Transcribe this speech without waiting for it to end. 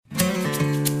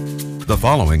The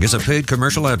following is a paid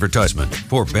commercial advertisement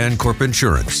for Bancorp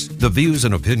Insurance. The views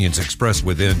and opinions expressed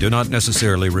within do not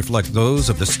necessarily reflect those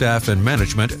of the staff and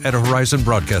management at Horizon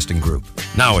Broadcasting Group.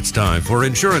 Now it's time for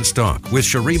Insurance Talk with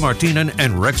Cheri Martinen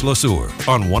and Rex Lesueur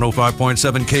on 105.7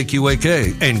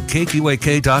 KQAK and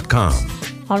KQAK.com.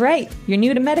 All right, you're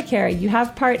new to Medicare. You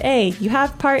have Part A. You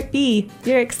have Part B.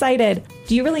 You're excited.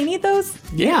 Do you really need those?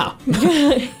 Yeah.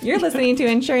 You're listening to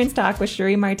Insurance Talk with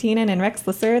Cheri Martinen and Rex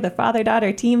Lesueur, the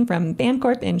father-daughter team from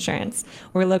Bancorp Insurance.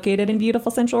 We're located in beautiful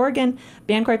Central Oregon.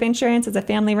 Bancorp Insurance is a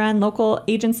family-run local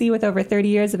agency with over 30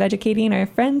 years of educating our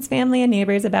friends, family, and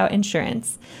neighbors about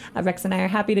insurance. Rex and I are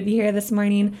happy to be here this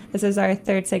morning. This is our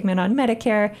third segment on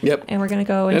Medicare. Yep. And we're going to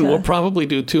go into... And we'll probably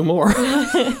do two more.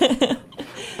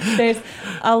 There's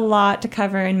a lot to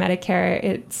cover in Medicare.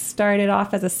 It started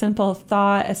off as a simple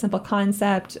thought, a simple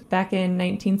concept back in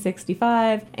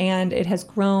 1965, and it has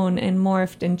grown and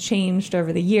morphed and changed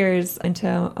over the years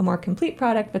into a more complete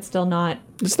product, but still not...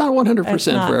 It's not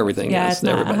 100% for everything. Yeah, yes, it's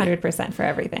not everybody. 100% for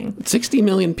everything. 60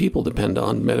 million people depend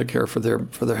on Medicare for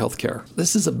their health care.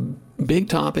 This is a big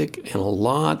topic, and a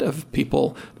lot of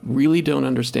people really don't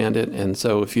understand it. And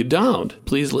so if you don't,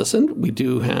 please listen. We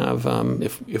do have,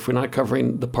 if we're not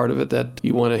covering the part of it that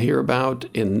you want to hear about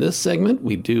in this segment,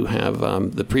 we do have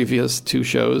the previous two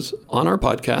shows on our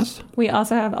podcast. We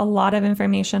also have a lot of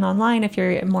information online. If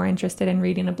you're more interested in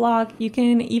reading a blog, you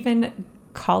can even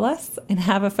call us and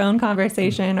have a phone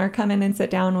conversation or come in and sit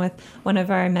down with one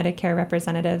of our Medicare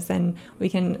representatives, and we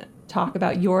can talk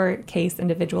about your case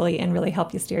individually and really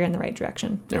help you steer in the right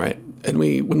direction. All right. And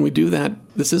when we do that,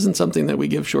 this isn't something that we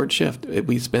give short shift.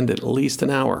 We spend at least an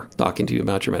hour talking to you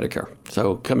about your Medicare.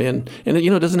 So come in. And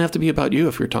it doesn't have to be about you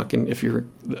if you're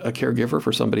a caregiver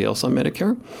for somebody else on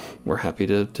Medicare. We're happy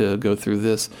to go through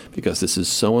this because this is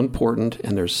so important,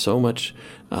 and there's so much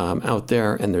out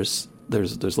there, and there's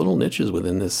little niches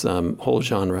within this whole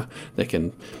genre that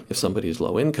can, if somebody's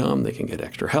low income, they can get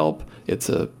extra help.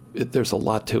 There's a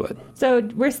lot to it. So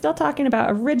we're still talking about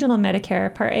original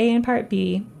Medicare, Part A and Part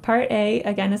B. Part A,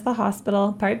 again, is the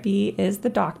hospital. Part B is the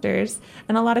doctors.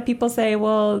 And a lot of people say,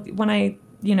 well, when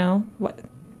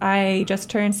I just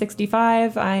turned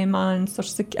 65, I'm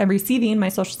receiving my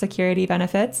Social Security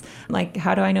benefits. Like,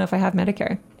 how do I know if I have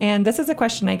Medicare? And this is a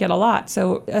question I get a lot.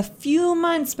 So a few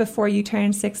months before you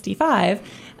turn 65,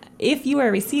 if you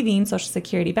are receiving Social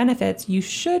Security benefits, you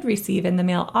should receive in the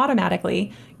mail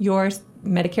automatically your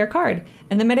Medicare card.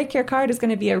 And the Medicare card is going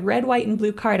to be a red, white, and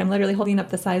blue card. I'm literally holding up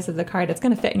the size of the card. It's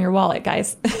going to fit in your wallet,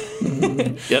 guys.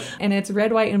 Yep. And it's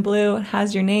red, white, and blue. It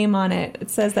has your name on it. It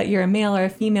says that you're a male or a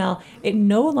female. It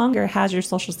no longer has your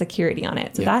Social Security on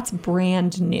it. So that's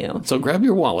brand new. So grab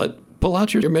your wallet, pull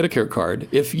out your Medicare card.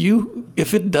 If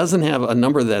it doesn't have a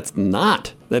number that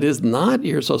is not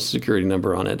your Social Security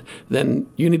number on it, then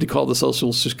you need to call the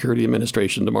Social Security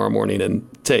Administration tomorrow morning and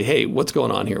say, hey, what's going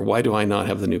on here? Why do I not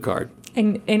have the new card?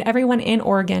 And everyone in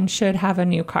Oregon should have a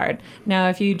new card. Now,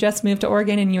 if you just moved to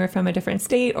Oregon and you were from a different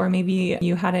state, or maybe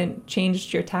you hadn't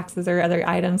changed your taxes or other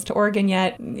items to Oregon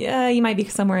yet, you might be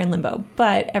somewhere in limbo.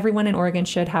 But everyone in Oregon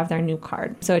should have their new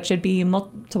card. So it should be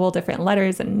multiple different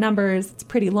letters and numbers. It's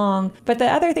pretty long. But the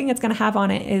other thing it's going to have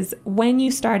on it is when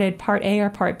you started Part A or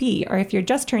Part B, or if you're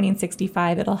just turning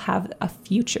 65, it'll have a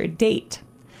future date.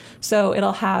 So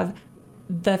it'll have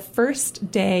the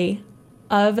first day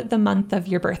of the month of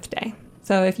your birthday.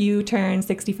 So if you turn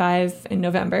 65 in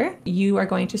November, you are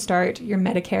going to start your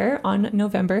Medicare on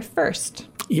November 1st.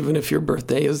 Even if your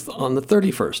birthday is on the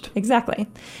 31st. Exactly.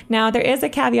 Now, there is a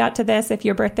caveat to this. If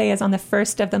your birthday is on the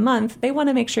 1st of the month, they want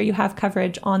to make sure you have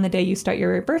coverage on the day you start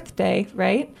your birthday,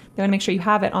 right? They want to make sure you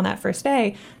have it on that first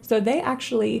day. So they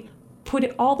actually put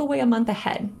it all the way a month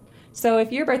ahead. So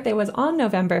if your birthday was on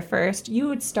November 1st, you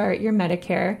would start your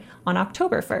Medicare on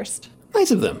October 1st.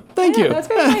 Nice of them. Thank you. That's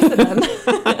very nice of them.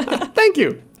 Thank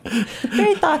you.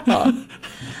 Very thoughtful.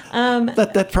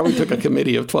 That probably took a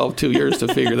committee of 2 years to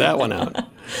figure that one out.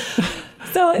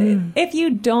 So if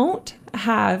you're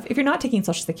not taking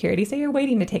Social Security, say you're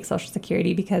waiting to take Social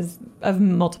Security because of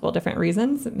multiple different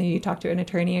reasons, maybe you talk to an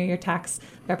attorney or your tax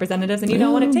representatives and you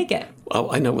don't want to take it.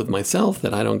 Well, I know with myself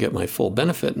that I don't get my full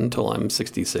benefit until I'm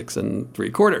 66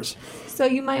 3/4. So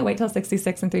you might wait till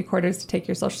 66 3/4 to take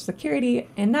your Social Security.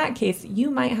 In that case, you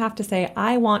might have to say,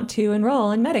 I want to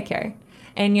enroll in Medicare.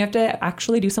 And you have to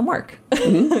actually do some work.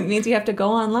 It means you have to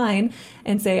go online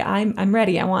and say, I'm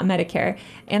ready, I want Medicare.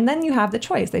 And then you have the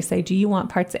choice. They say, do you want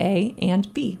Parts A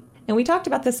and B? And we talked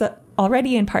about this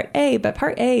already in Part A, but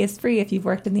Part A is free if you've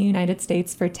worked in the United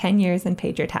States for 10 years and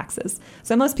paid your taxes.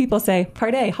 So most people say,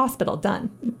 Part A, hospital,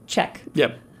 done. Check.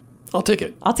 Yep. I'll take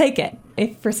it. I'll take it.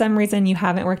 If for some reason you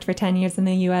haven't worked for 10 years in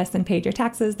the U.S. and paid your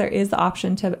taxes, there is the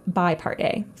option to buy Part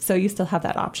A. So you still have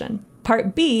that option.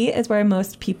 Part B is where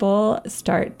most people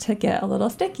start to get a little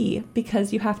sticky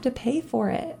because you have to pay for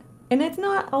it. And it's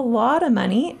not a lot of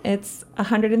money. It's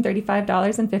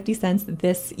 $135.50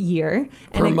 this year.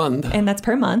 Per month. And that's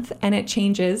per month. And it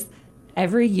changes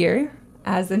every year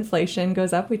as inflation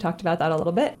goes up. We talked about that a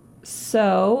little bit.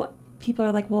 So people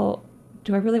are like, well,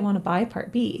 do I really want to buy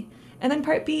Part B? And then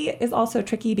Part B is also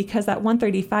tricky because that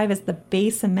 $135 is the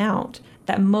base amount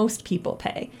that most people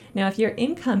pay. Now, if your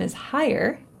income is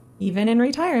higher, even in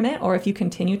retirement, or if you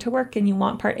continue to work and you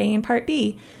want Part A and Part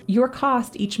B, your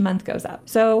cost each month goes up.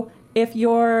 So if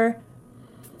you're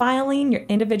filing your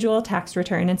individual tax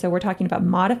return, and so we're talking about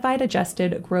modified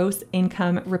adjusted gross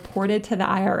income reported to the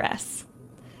IRS,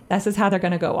 this is how they're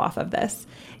going to go off of this.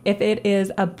 If it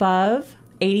is above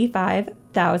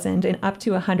 $85,000 and up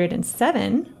to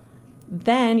 $107,000,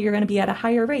 then you're going to be at a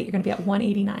higher rate. You're going to be at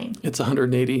 $189,000. It's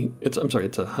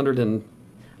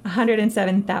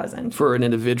 $107,000 for an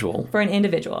individual. For an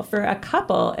individual. For a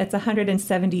couple, it's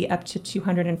 $170,000 up to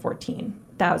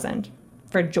 $214,000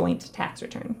 for a joint tax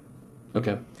return.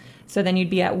 Okay. So then you'd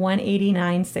be at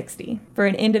 $189,60. For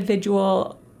an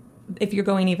individual, if you're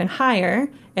going even higher,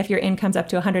 if your income's up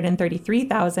to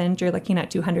 $133,000, you're looking at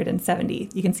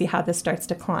 $270,000. You can see how this starts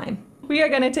to climb. We are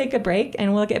going to take a break,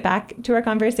 and we'll get back to our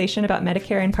conversation about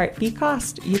Medicare and Part B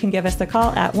cost. You can give us a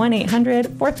call at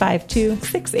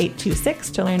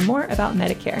 1-800-452-6826 to learn more about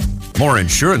Medicare. More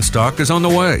Insurance Talk is on the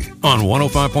way on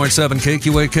 105.7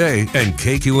 KQAK and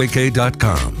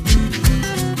KQAK.com.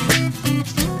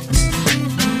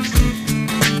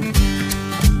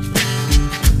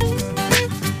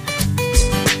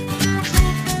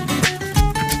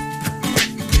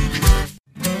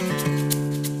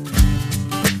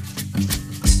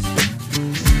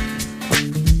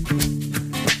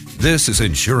 This is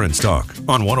Insurance Talk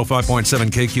on 105.7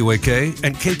 KQAK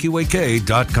and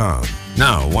KQAK.com.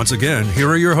 Now, once again, here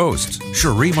are your hosts,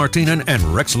 Cheri Martinen and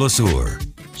Rex Lesueur.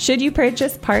 Should you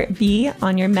purchase Part B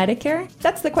on your Medicare?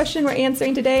 That's the question we're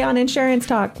answering today on Insurance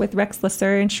Talk with Rex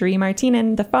Lesueur and Cheri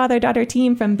Martinen, the father-daughter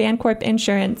team from Bancorp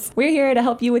Insurance. We're here to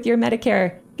help you with your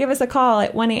Medicare. Give us a call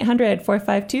at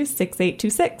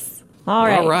 1-800-452-6826.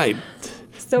 All right.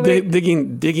 So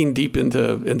digging deep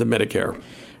into Medicare.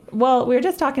 Well, we were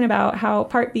just talking about how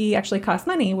Part B actually costs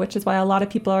money, which is why a lot of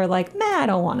people are like, I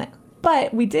don't want it.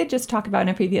 But we did just talk about in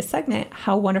a previous segment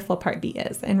how wonderful Part B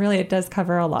is. And really, it does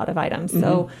cover a lot of items. Mm-hmm.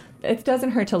 So it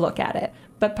doesn't hurt to look at it.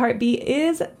 But Part B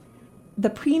is, the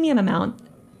premium amount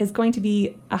is going to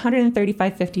be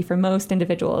 $135.50 for most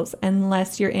individuals,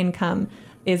 unless your income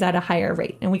is at a higher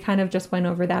rate. And we kind of just went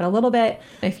over that a little bit.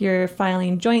 If you're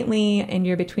filing jointly and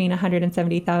you're between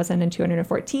 $170,000 and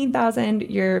 $214,000,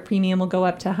 your premium will go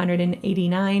up to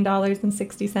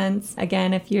 $189.60.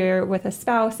 Again, if you're with a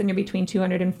spouse and you're between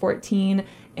 $214,000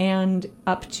 and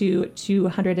up to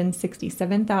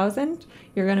 $267,000,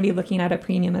 you're going to be looking at a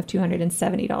premium of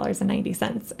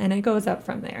 $270.90, and it goes up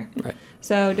from there. Right.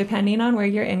 So depending on where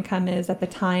your income is at the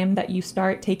time that you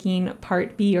start taking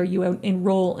Part B or you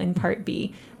enroll in Part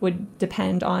B would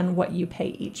depend on what you pay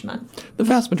each month. The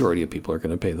vast majority of people are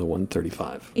going to pay the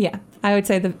 $135. Yeah, I would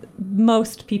say the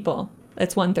most people.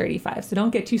 It's $135. So don't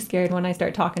get too scared when I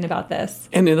start talking about this.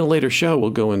 And in a later show, we'll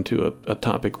go into a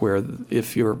topic where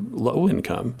if you're low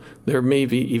income, there may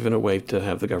be even a way to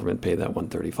have the government pay that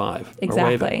 $135.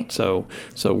 Exactly. So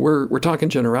we're talking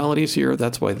generalities here.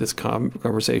 That's why this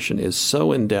conversation is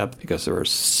so in depth, because there are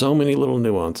so many little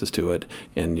nuances to it,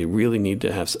 and you really need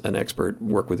to have an expert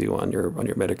work with you on your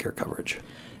Medicare coverage.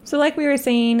 So like we were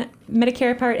saying,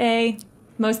 Medicare Part A,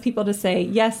 most people just say,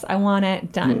 yes, I want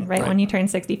it, done, right when you turn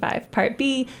 65. Part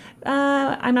B,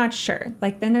 I'm not sure.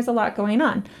 Then there's a lot going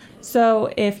on.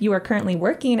 So if you are currently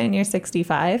working and you're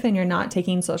 65 and you're not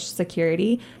taking Social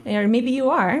Security, or maybe you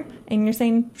are, and you're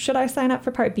saying, should I sign up for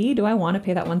Part B? Do I want to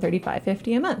pay that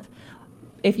 $135.50 a month?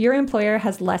 If your employer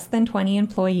has less than 20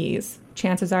 employees,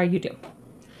 chances are you do.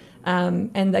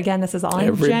 And again, this is all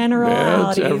in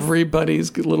generalities.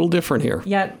 Everybody's a little different here.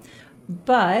 Yep.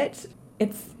 But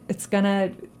it's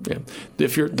gonna. Yeah.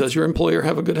 Does your employer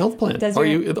have a good health plan?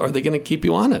 Are they going to keep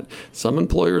you on it? Some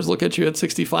employers look at you at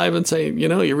 65 and say,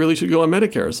 you really should go on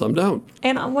Medicare. Some don't.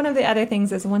 And one of the other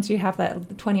things is once you have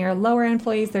that 20 or lower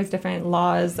employees, there's different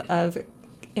laws of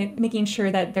making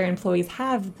sure that their employees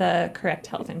have the correct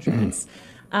health insurance.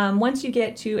 Mm-hmm. Once you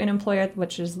get to an employer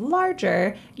which is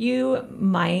larger, you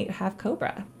might have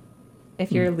COBRA.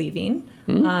 If you're leaving,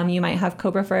 you might have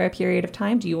COBRA for a period of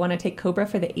time. Do you want to take COBRA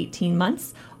for the 18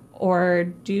 months? Or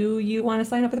do you want to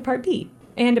sign up for the Part B?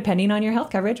 And depending on your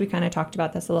health coverage, we kind of talked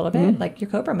about this a little bit, your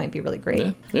COBRA might be really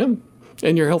great. Yeah.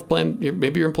 And your health plan,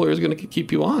 maybe your employer is going to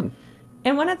keep you on.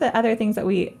 And one of the other things that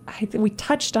we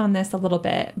touched on this a little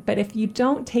bit, but if you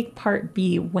don't take Part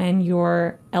B when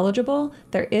you're eligible,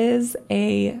 there is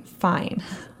a fine.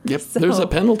 Yep, so there's a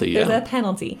penalty. There's a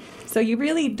penalty. So you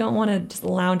really don't want to just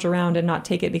lounge around and not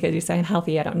take it because you say, I'm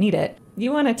healthy, I don't need it.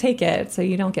 You want to take it so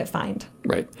you don't get fined.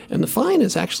 Right. And the fine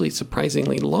is actually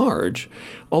surprisingly large,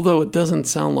 although it doesn't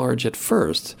sound large at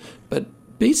first. But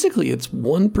basically, it's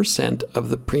 1% of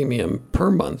the premium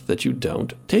per month that you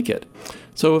don't take it.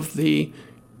 So if the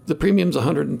premium's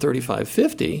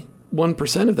 $135.50,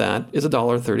 1% of that is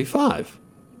 $1.35.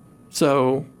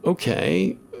 So,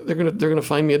 okay, they're gonna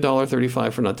fine me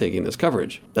 $1.35 for not taking this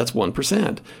coverage. That's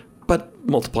 1%. But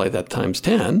multiply that times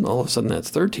 10, all of a sudden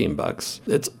that's $13.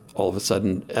 It's all of a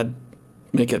sudden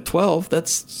make it 12,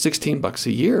 that's $16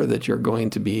 a year that you're going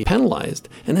to be penalized.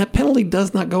 And that penalty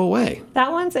does not go away.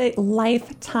 That one's a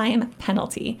lifetime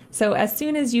penalty. So as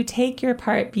soon as you take your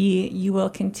Part B, you will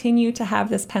continue to have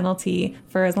this penalty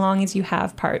for as long as you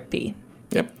have Part B.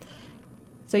 Yep.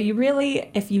 So you really,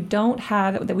 if you don't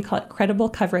have that, we call it credible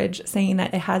coverage, saying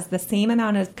that it has the same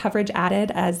amount of coverage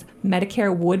added as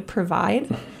Medicare would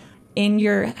provide in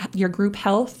your group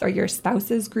health or your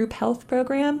spouse's group health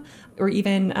program, or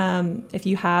even if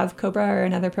you have COBRA or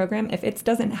another program, if it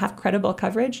doesn't have credible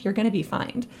coverage, you're going to be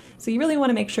fined. So you really want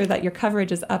to make sure that your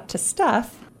coverage is up to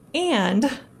stuff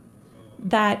and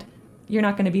that you're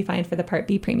not going to be fined for the Part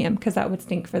B premium, because that would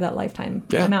stink for that lifetime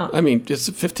amount. I mean, it's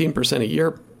 15% a year,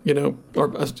 or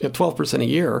 12% a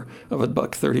year of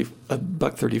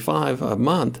 $1.35 a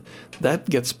month. That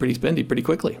gets pretty spendy pretty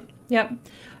quickly. Yep.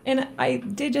 And I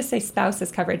did just say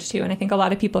spouse's coverage too. And I think a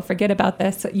lot of people forget about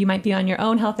this. You might be on your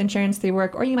own health insurance through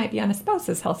work, or you might be on a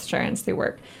spouse's health insurance through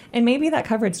work. And maybe that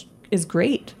coverage is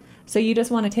great. So you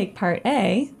just want to take Part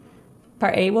A.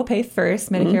 Part A will pay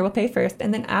first, Medicare will pay first,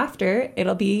 and then after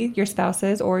it'll be your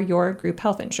spouse's or your group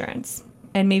health insurance.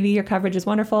 And maybe your coverage is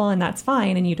wonderful and that's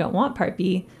fine and you don't want Part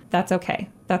B, that's okay.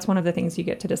 That's one of the things you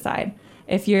get to decide.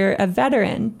 If you're a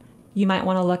veteran, you might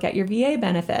want to look at your VA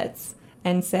benefits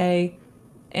and say,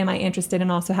 am I interested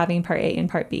in also having Part A and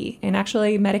Part B? And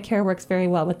actually, Medicare works very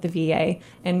well with the VA,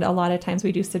 and a lot of times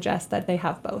we do suggest that they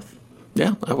have both.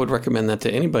 Yeah, I would recommend that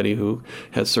to anybody who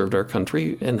has served our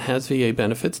country and has VA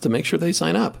benefits to make sure they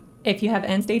sign up. If you have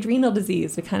end-stage renal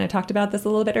disease, we kind of talked about this a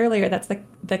little bit earlier, that's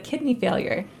the kidney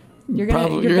failure. You're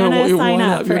going to sign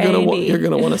up for A and B. You're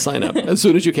going to want to sign up as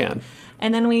soon as you can.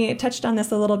 And then we touched on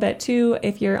this a little bit too,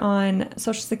 if you're on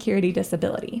Social Security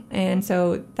disability. And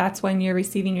so that's when you're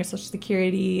receiving your Social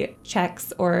Security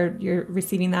checks, or you're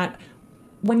receiving that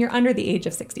when you're under the age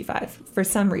of 65 for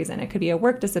some reason. It could be a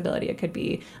work disability. It could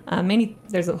be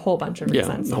there's a whole bunch of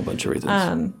reasons. Yeah, a whole bunch of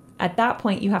reasons. At that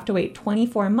point, you have to wait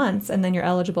 24 months, and then you're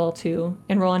eligible to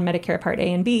enroll in Medicare Part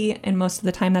A and B. And most of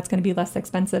the time, that's going to be less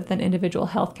expensive than individual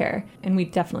health care. And we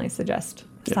definitely suggest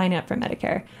sign up for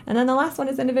Medicare. And then the last one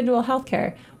is individual health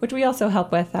care, which we also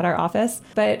help with at our office.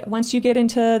 But once you get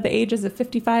into the ages of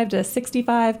 55 to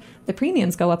 65, the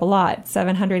premiums go up a lot,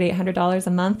 $700, $800 a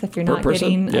month if you're not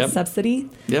getting a subsidy.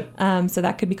 Yep. So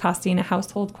that could be costing a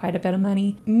household quite a bit of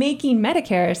money. Making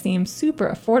Medicare seem super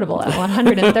affordable at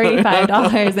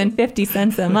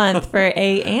 $135.50 a month for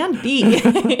A and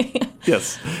B.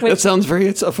 Yes, that sounds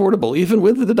it's affordable, even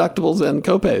with the deductibles and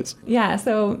copays. Yeah,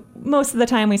 so most of the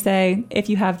time we say, if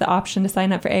you have the option to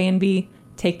sign up for A and B,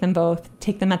 take them both,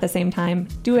 take them at the same time.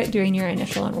 Do it during your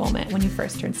initial enrollment when you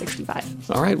first turn 65.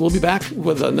 All right, we'll be back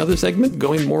with another segment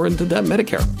going more into that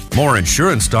Medicare. More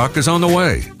insurance talk is on the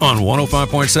way on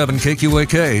 105.7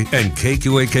 KQAK and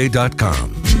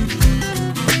KQAK.com.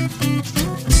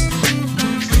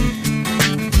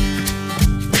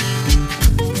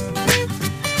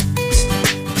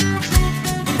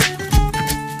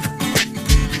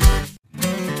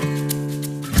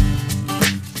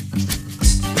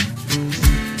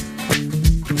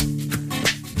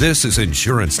 This is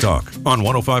Insurance Talk on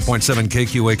 105.7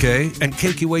 KQAK and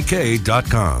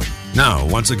KQAK.com. Now,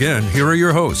 once again, here are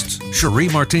your hosts, Cheri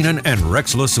Martinen and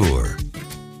Rex Lesueur.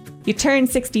 You turn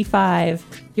 65.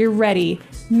 You're ready.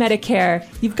 Medicare.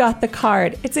 You've got the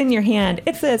card. It's in your hand.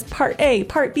 It says Part A,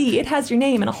 Part B. It has your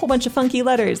name and a whole bunch of funky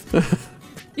letters.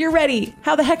 You're ready.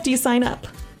 How the heck do you sign up?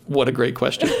 What a great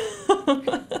question.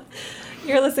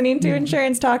 You're listening to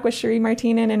Insurance Talk with Cheri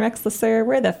Martinen and Rex Lesueur.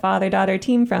 We're the father-daughter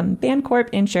team from Bancorp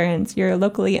Insurance, your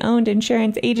locally owned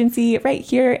insurance agency right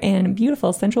here in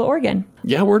beautiful Central Oregon.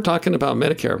 Yeah, we're talking about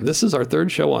Medicare. This is our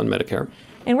third show on Medicare.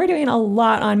 And we're doing a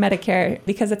lot on Medicare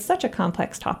because it's such a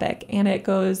complex topic and it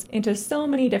goes into so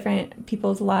many different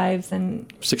people's lives.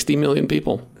 And 60 million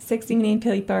people. 60 million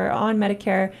people are on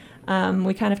Medicare.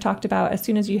 We kind of talked about as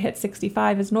soon as you hit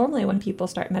 65 is normally when people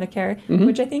start Medicare,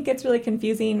 which I think gets really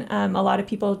confusing. A lot of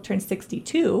people turn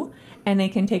 62 and they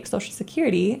can take Social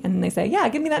Security and they say, yeah,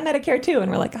 give me that Medicare too.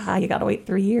 And we're like, you got to wait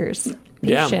 3 years.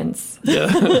 Patience.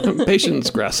 Yeah. Patience,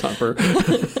 grasshopper.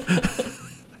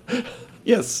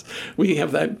 Yes, we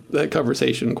have that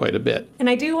conversation quite a bit. And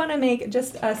I do want to make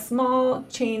just a small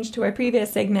change to our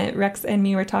previous segment. Rex and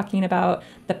me were talking about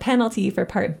the penalty for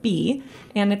Part B,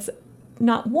 and it's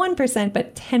not 1%,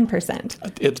 but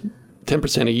 10%. It's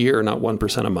 10% a year, not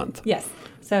 1% a month. Yes.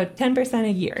 So 10%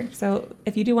 a year. So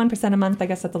if you do 1% a month, I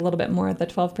guess that's a little bit more, the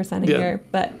 12% a year.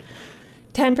 But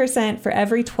 10% for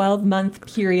every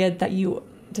 12-month period that you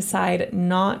decide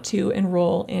not to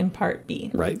enroll in Part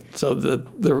B. Right. So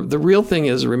the real thing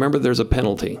is, remember, there's a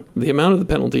penalty. The amount of the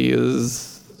penalty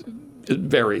it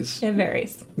varies. It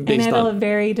varies. And it'll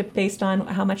vary based on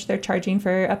how much they're charging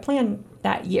for a plan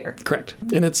that year. Correct.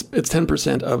 And it's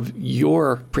 10% of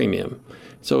your premium.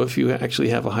 So if you actually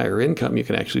have a higher income, you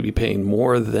can actually be paying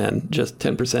more than just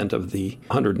 10% of the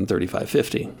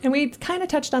 $135.50. And we kind of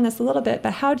touched on this a little bit,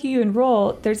 but how do you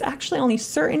enroll? There's actually only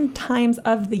certain times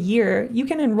of the year you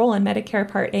can enroll in Medicare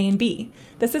Part A and B.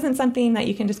 This isn't something that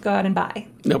you can just go out and buy.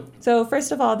 Nope. So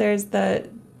first of all, there's the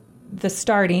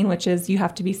starting, which is you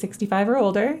have to be 65 or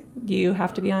older. You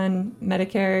have to be on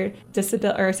Medicare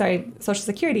Social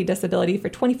Security disability for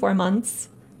 24 months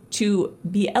to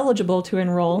be eligible to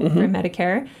enroll for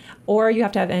Medicare, or you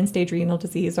have to have end-stage renal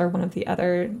disease or one of the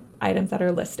other items that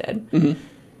are listed.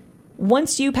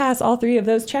 Once you pass all three of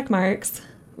those check marks,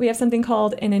 we have something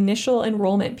called an initial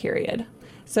enrollment period.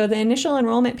 So the initial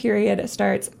enrollment period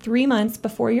starts 3 months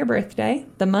before your birthday,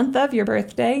 the month of your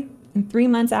birthday, and 3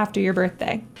 months after your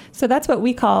birthday. So that's what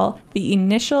we call the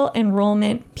initial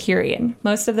enrollment period.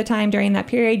 Most of the time during that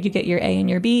period, you get your A and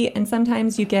your B, and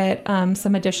sometimes you get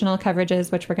some additional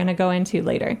coverages, which we're going to go into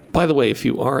later. By the way, if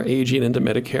you are aging into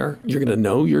Medicare, you're going to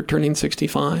know you're turning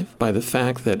 65 by the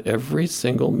fact that every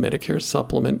single Medicare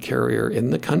supplement carrier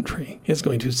in the country is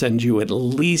going to send you at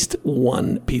least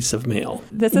one piece of mail.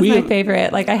 This is my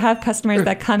favorite. Like, I have customers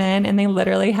that come in and they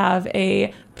literally have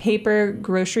a paper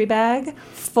grocery bag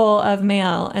full of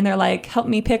mail, and they're like, help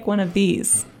me pick one of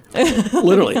these.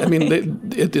 Literally. I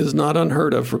mean, it is not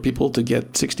unheard of for people to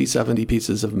get 60, 70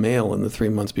 pieces of mail in the 3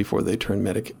 months before they turn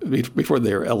before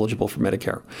they're eligible for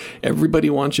Medicare. Everybody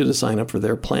wants you to sign up for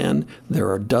their plan.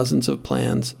 There are dozens of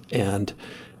plans, and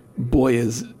boy,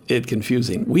 is it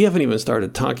confusing. We haven't even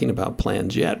started talking about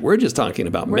plans yet. We're just talking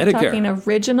about Medicare. We're talking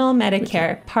original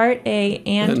Medicare, Part A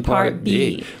and Part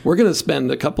B. We're going to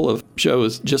spend a couple of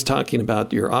shows just talking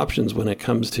about your options when it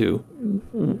comes to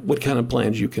what kind of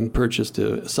plans you can purchase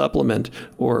to supplement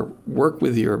or work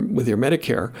with your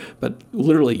Medicare. But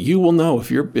literally, you will know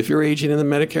if you're aging in the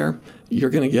Medicare, you're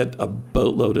going to get a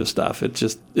boatload of stuff.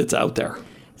 It's out there.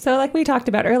 So like we talked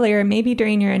about earlier, maybe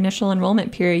during your initial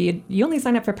enrollment period, you only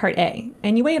sign up for Part A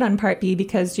and you wait on Part B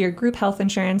because your group health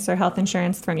insurance or health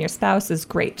insurance from your spouse is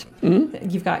great.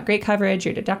 You've got great coverage,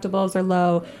 your deductibles are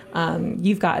low,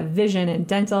 you've got vision and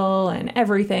dental and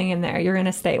everything in there. You're going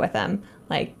to stay with them.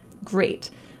 Like, great.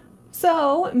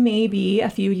 So maybe a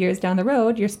few years down the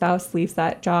road, your spouse leaves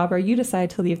that job or you decide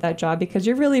to leave that job because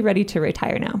you're really ready to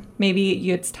retire now. Maybe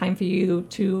it's time for you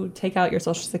to take out your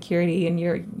Social Security and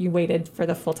you waited for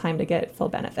the full time to get full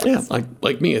benefits. Yeah,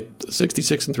 like me at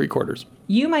 66 3/4.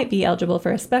 You might be eligible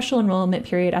for a special enrollment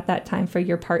period at that time for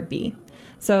your Part B.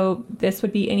 So this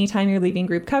would be anytime you're leaving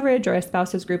group coverage or a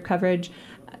spouse's group coverage.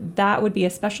 That would be a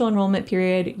special enrollment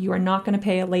period. You are not going to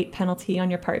pay a late penalty on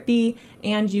your Part B,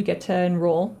 and you get to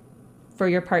enroll for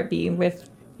your Part B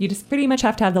you just pretty much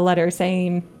have to have the letter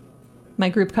saying my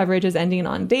group coverage is ending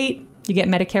on date. You get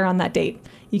Medicare on that date.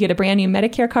 You get a brand new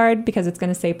Medicare card because it's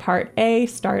going to say Part A,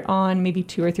 start on maybe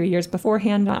 2 or 3 years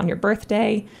beforehand on your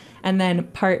birthday. And then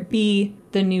Part B,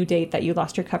 the new date that you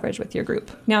lost your coverage with your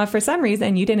group. Now, if for some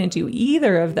reason you didn't do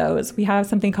either of those, we have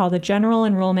something called the general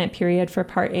enrollment period for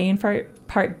Part A and for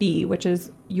Part B, which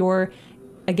is your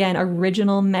again,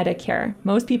 original Medicare.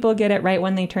 Most people get it right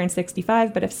when they turn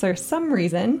 65, but if for some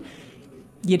reason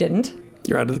you didn't.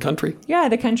 You're out of the country. You're out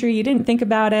of the country. You didn't think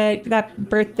about it. That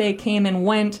birthday came and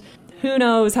went. Who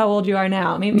knows how old you are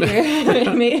now?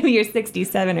 Maybe you're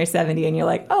 67 or 70 and you're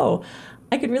like, oh,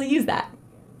 I could really use that.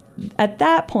 At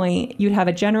that point, you'd have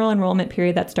a general enrollment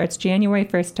period that starts January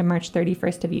 1st to March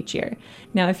 31st of each year.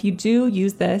 Now, if you do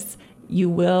use this, you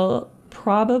will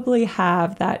probably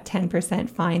have that 10%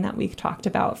 fine that we talked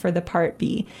about for the Part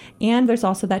B. And there's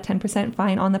also that 10%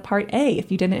 fine on the Part A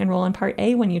if you didn't enroll in Part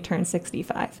A when you turn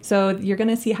 65. So you're going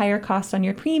to see higher costs on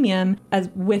your premium as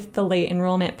with the late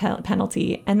enrollment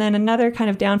penalty. And then another kind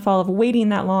of downfall of waiting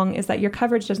that long is that your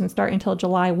coverage doesn't start until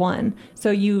July 1.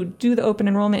 So you do the open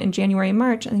enrollment in January and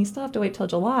March, and you still have to wait till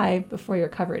July before your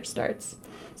coverage starts.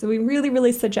 So we really,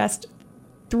 really suggest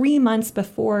 3 months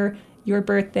before your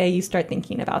birthday, you start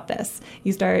thinking about this.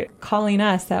 You start calling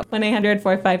us at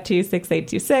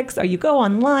 1-800-452-6826, or you go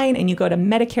online and you go to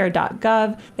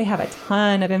Medicare.gov. They have a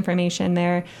ton of information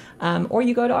there. Or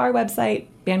you go to our website,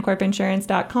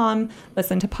 bancorpinsurance.com,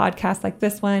 listen to podcasts like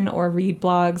this one or read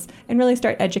blogs and really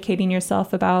start educating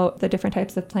yourself about the different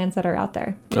types of plans that are out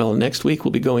there. Well, next week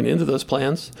we'll be going into those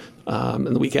plans, and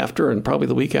the week after and probably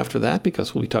the week after that,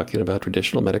 because we'll be talking about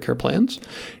traditional Medicare plans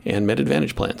and Med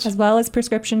Advantage plans. As well as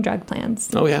prescription drug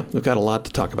plans. Oh yeah, we've got a lot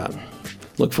to talk about.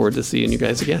 Look forward to seeing you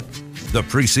guys again. The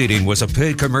preceding was a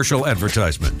paid commercial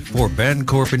advertisement for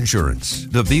Bancorp Insurance.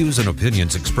 The views and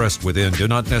opinions expressed within do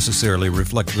not necessarily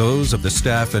reflect those of the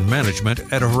staff and management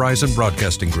at Horizon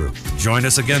Broadcasting Group. Join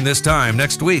us again this time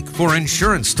next week for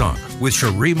Insurance Talk with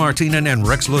Cheri Martinen and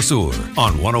Lesueur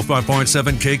on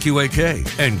 105.7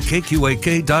 KQAK and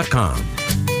KQAK.com.